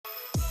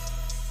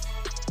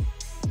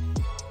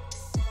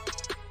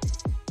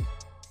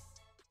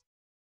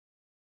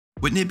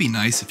Wouldn't it be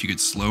nice if you could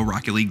slow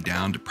Rocket League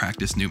down to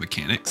practice new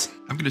mechanics?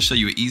 I'm going to show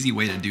you an easy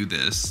way to do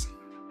this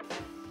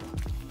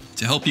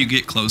to help you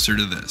get closer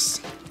to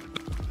this.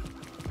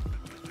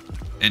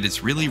 And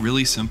it's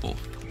really simple.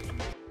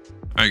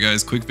 Alright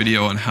guys, quick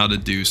video on how to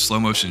do slow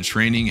motion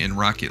training in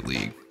Rocket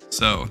League.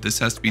 So this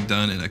has to be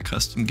done in a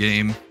custom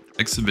game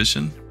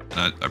exhibition.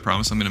 I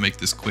promise I'm going to make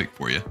this quick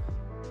for you.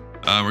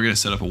 We're going to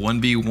set up a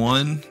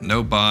 1v1,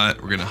 no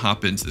bot. We're going to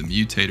hop into the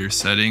mutator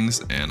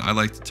settings, and I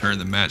like to turn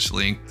the match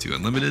length to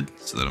unlimited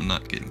so that I'm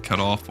not getting cut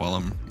off while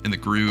I'm in the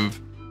groove.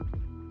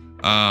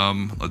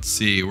 Let's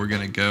see, we're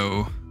going to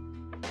go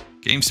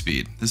game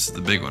speed. This is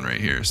the big one right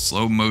here,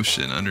 slow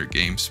motion under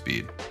game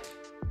speed.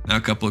 Now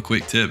a couple of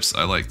quick tips.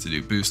 I like to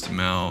do boost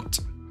amount,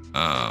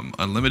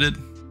 unlimited,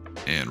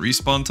 and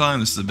respawn time.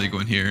 This is a big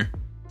one here.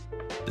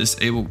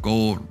 Disable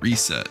goal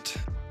reset.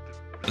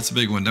 That's a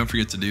big one. Don't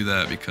forget to do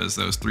that because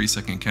those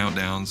 3-second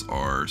countdowns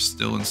are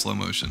still in slow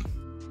motion.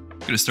 I'm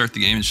going to start the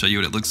game and show you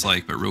what it looks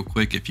like, but real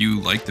quick, if you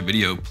like the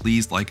video,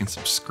 please like and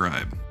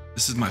subscribe.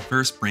 This is my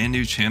first brand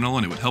new channel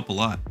and it would help a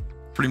lot.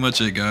 Pretty much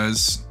it,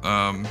 guys.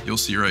 You'll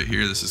see right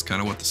here, this is kind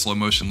of what the slow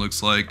motion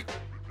looks like.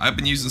 I've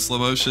been using slow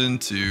motion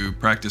to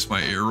practice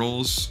my air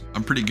rolls.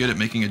 I'm pretty good at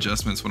making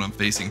adjustments when I'm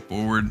facing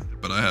forward,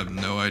 but I have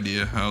no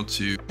idea how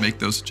to make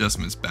those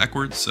adjustments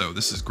backwards, so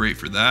this is great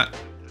for that.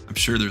 I'm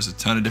sure there's a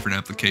ton of different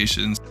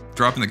applications.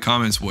 Drop in the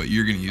comments what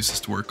you're going to use this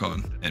to work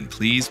on. And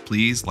please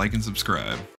like and subscribe.